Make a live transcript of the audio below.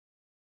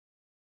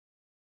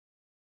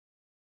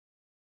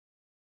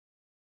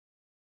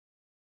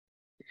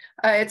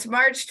It's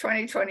March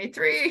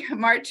 2023.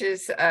 March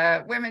is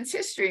Women's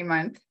History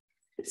Month.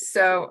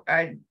 So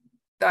I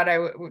thought I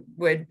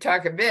would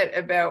talk a bit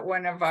about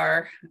one of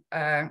our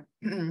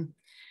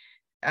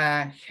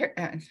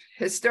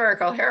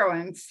historical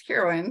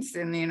heroines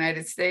in the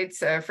United States,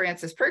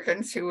 Frances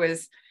Perkins, who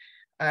was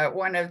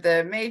one of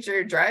the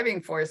major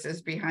driving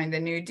forces behind the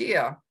New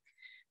Deal.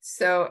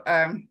 So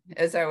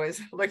as I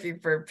was looking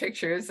for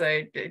pictures,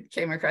 I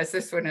came across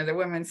this one of the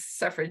women's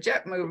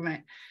suffragette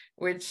movement,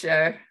 which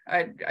I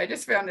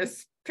just found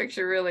this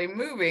picture really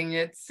moving.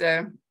 It's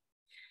the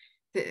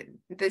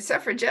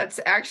suffragettes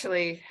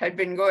actually had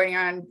been going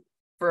on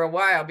for a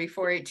while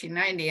before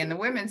 1890, and the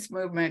women's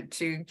movement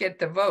to get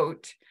the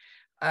vote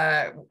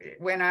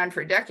went on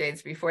for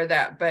decades before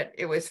that, but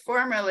it was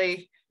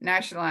formally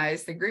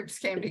nationalized. The groups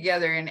came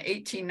together in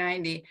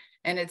 1890,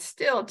 and it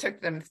still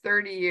took them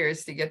 30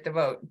 years to get the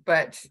vote,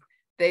 but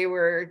they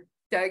were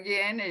dug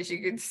in, as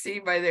you can see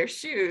by their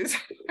shoes.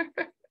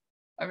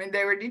 I mean,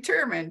 they were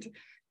determined,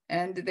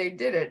 and they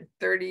did it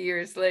 30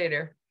 years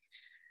later.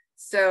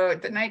 So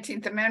the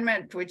 19th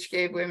Amendment, which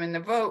gave women the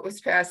vote,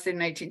 was passed in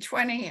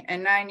 1920,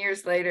 and 9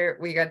 years later,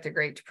 we got the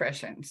Great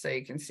Depression. So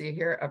you can see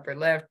here, upper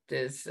left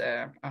is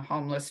a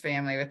homeless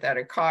family without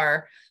a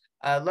car.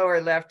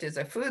 Lower left is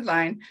a food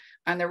line.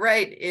 On the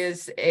right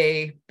is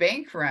a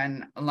bank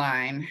run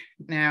line.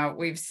 Now,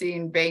 we've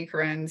seen bank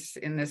runs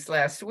in this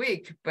last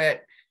week,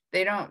 but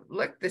they don't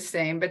look the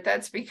same. But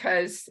that's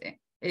because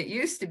it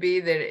used to be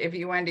that if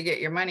you wanted to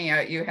get your money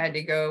out, you had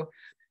to go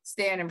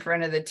stand in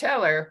front of a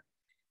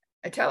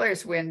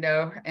teller's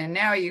window, and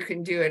now you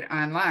can do it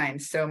online.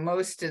 So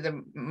most of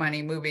the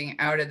money moving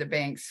out of the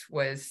banks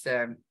was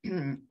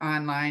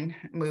online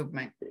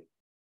movement.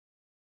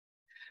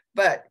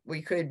 But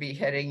we could be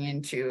heading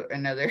into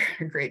another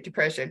Great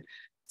Depression.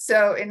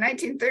 So in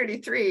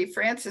 1933,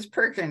 Frances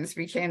Perkins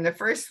became the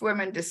first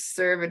woman to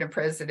serve in a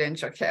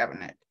presidential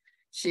cabinet.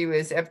 She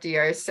was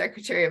FDR's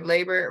Secretary of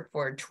Labor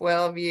for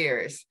 12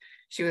 years.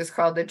 She was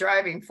called the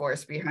driving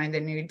force behind the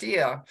New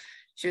Deal.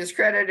 She was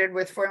credited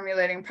with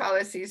formulating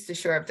policies to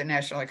shore up the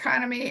national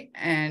economy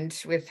and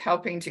with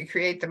helping to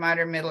create the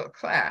modern middle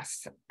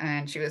class.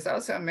 And she was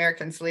also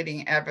America's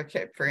leading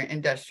advocate for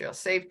industrial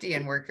safety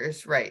and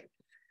workers' rights.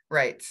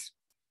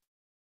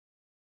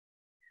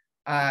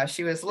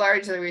 She was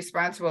largely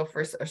responsible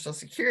for Social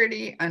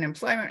Security,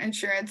 unemployment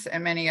insurance,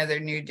 and many other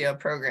New Deal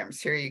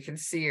programs. Here you can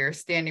see her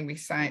standing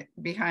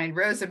behind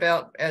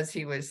Roosevelt as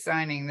he was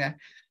signing the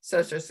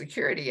Social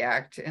Security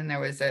Act, and there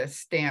was a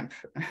stamp,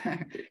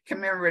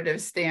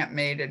 commemorative stamp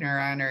made in her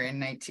honor in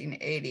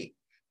 1980.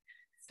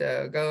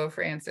 So go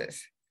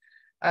Frances.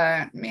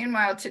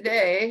 Meanwhile,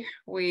 today,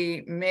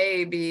 we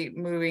may be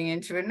moving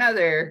into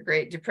another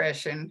Great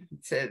Depression.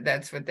 So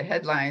that's what the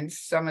headlines,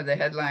 some of the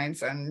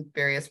headlines on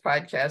various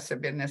podcasts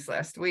have been this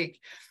last week.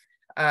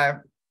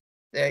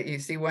 You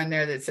see one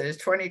there that says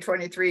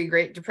 2023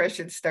 Great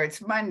Depression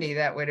starts Monday.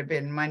 That would have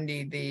been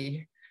Monday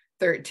the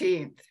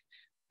 13th,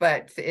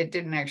 but it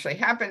didn't actually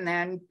happen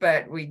then,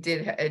 but we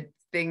did,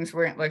 things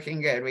weren't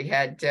looking good. We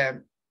had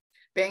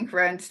bank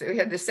runs. We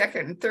had the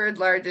second and third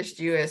largest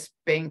U.S.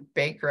 bank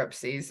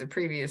bankruptcies the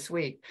previous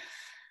week.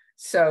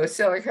 So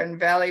Silicon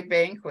Valley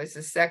Bank was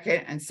the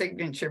second, and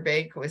Signature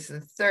Bank was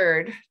the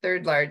third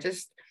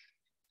largest,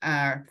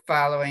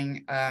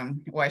 following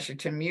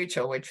Washington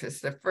Mutual, which was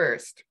the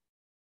first.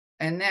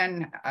 And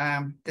then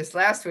this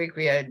last week,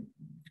 we had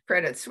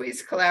Credit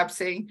Suisse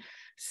collapsing.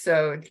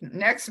 So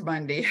next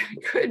Monday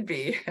could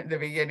be the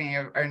beginning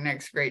of our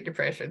next Great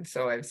Depression.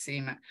 So I've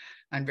seen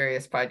on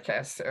various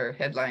podcasts or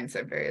headlines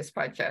of various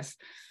podcasts.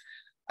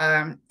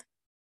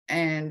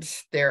 And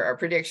there are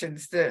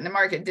predictions. The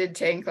market did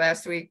tank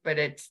last week, but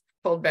it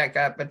pulled back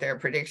up, but there are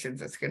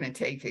predictions it's going to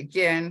tank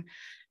again.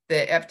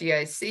 The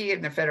FDIC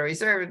and the Federal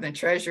Reserve and the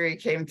Treasury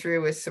came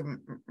through with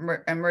some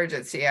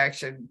emergency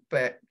action,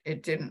 but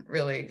it didn't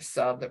really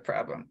solve the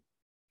problem.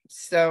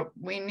 So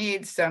we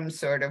need some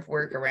sort of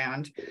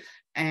workaround.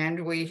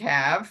 And we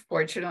have,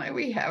 fortunately,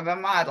 we have a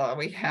model.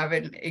 We have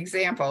an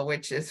example,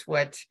 which is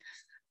what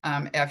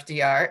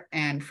FDR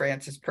and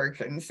Frances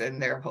Perkins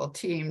and their whole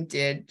team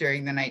did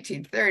during the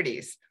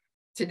 1930s.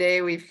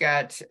 Today, we've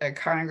got a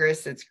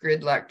Congress that's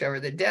gridlocked over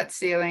the debt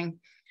ceiling,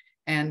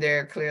 and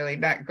they're clearly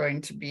not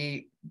going to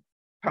be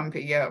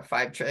pumping out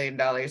 $5 trillion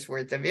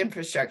worth of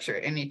infrastructure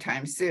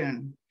anytime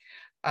soon.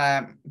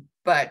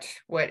 But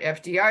what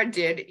FDR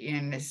did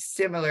in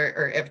similar,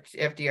 or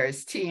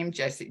FDR's team,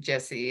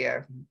 Jesse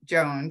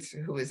Jones,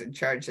 who was in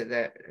charge of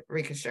the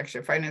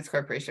Reconstruction Finance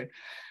Corporation,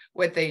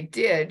 what they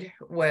did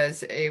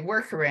was a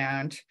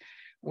workaround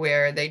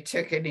where they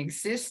took an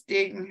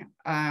existing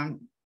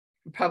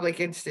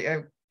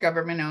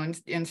government-owned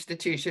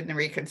institution,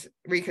 the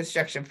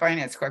Reconstruction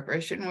Finance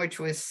Corporation, which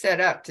was set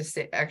up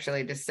to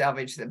actually to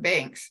salvage the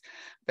banks,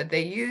 but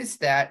they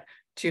used that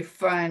to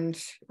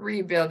fund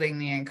rebuilding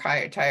the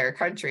entire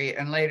country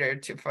and later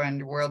to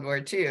fund World War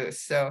II.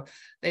 So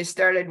they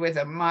started with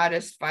a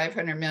modest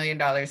 $500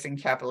 million in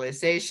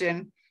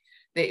capitalization.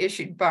 They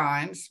issued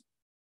bonds.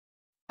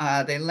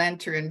 They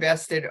lent or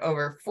invested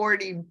over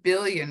 $40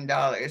 billion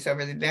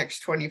over the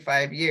next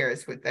 25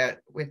 years with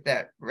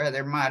that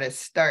rather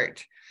modest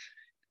start.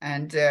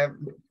 And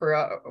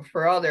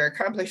for all their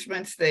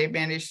accomplishments, they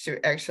managed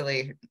to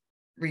actually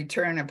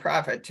return a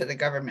profit to the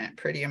government.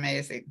 Pretty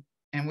amazing.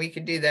 And we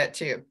could do that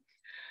too.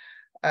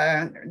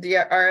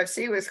 The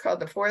RFC was called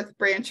the fourth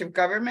branch of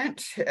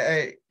government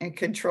and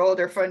controlled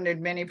or funded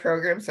many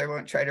programs. I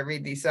won't try to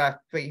read these off,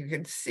 but you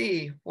can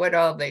see what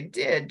all they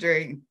did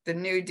during the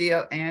New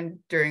Deal and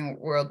during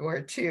World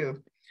War II.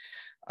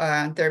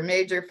 Their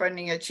major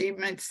funding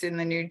achievements in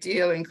the New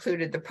Deal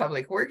included the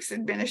Public Works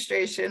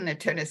Administration, the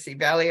Tennessee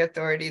Valley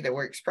Authority, the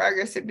Works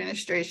Progress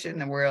Administration,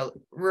 the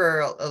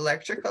Rural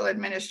Electrical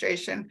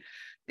Administration,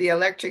 the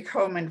Electric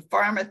Home and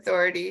Farm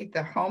Authority,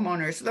 the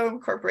Homeowners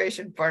Loan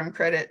Corporation, Farm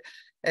Credit,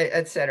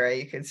 etc.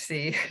 You can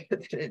see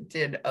it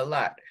did a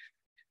lot.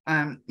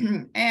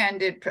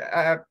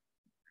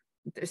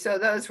 So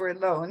those were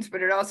loans,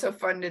 but it also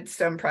funded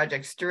some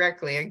projects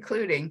directly,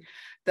 including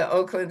the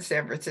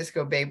Oakland-San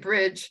Francisco Bay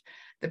Bridge,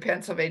 the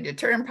Pennsylvania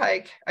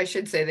Turnpike. I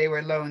should say they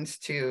were loans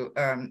to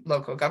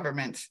local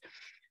governments.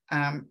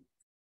 The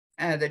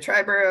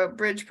Triborough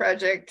Bridge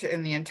Project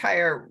and the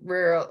entire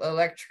rural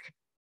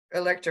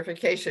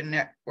electrification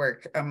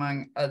network,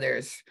 among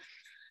others.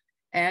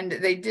 And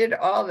they did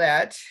all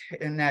that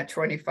in that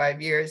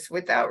 25 years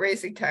without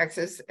raising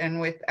taxes and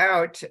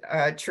without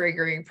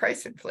triggering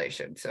price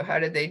inflation. So how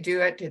did they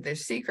do it? The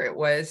secret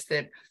was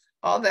that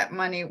all that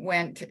money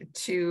went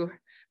to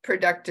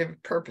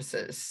productive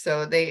purposes.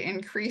 So they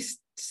increased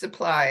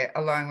supply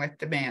along with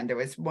demand. There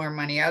was more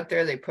money out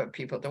there. They put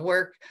people to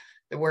work.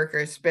 The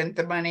workers spent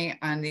the money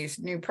on these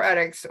new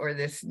products or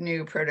this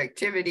new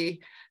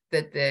productivity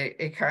that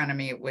the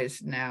economy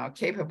was now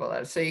capable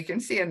of. So you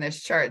can see in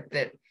this chart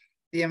that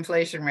the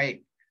inflation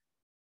rate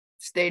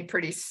stayed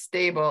pretty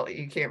stable.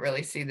 You can't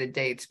really see the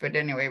dates, but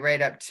anyway,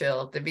 right up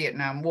till the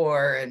Vietnam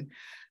War and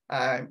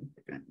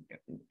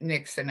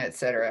Nixon, et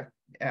cetera,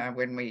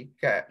 when we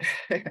got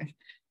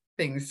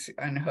things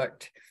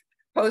unhooked.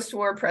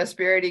 Post-war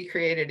prosperity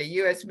created a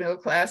U.S. middle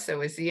class that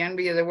was the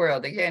envy of the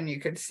world. Again, you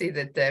could see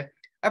that the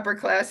upper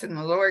class and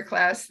the lower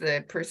class,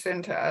 the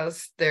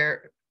percentiles,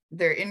 their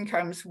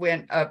incomes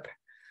went up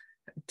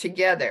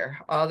together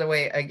all the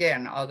way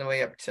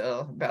up till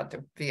about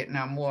the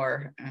Vietnam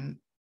War and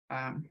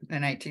the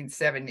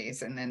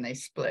 1970s, and then they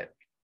split.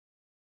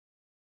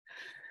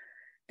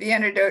 The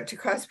antidote to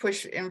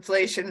cost-push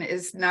inflation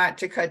is not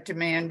to cut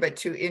demand, but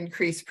to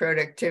increase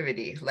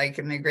productivity. Like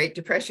in the Great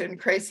Depression,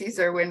 crises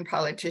are when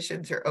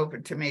politicians are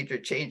open to major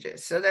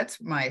changes. So that's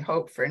my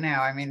hope for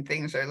now. I mean,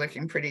 things are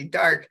looking pretty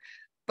dark,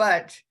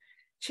 but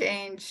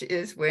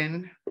crises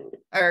are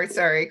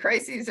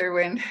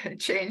when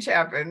change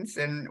happens,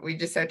 and we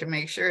just have to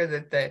make sure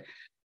that the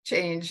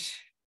change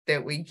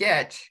that we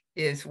get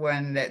is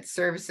one that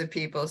serves the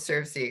people,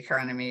 serves the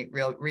economy,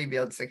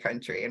 rebuilds the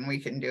country. And we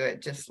can do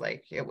it just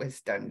like it was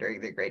done during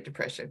the Great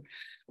Depression.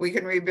 We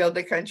can rebuild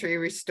the country,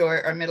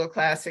 restore our middle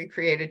class, and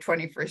create a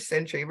 21st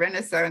century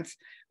renaissance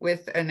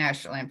with a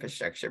national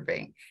infrastructure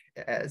bank,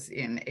 as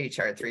in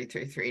HR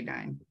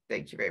 3339.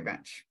 Thank you very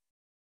much.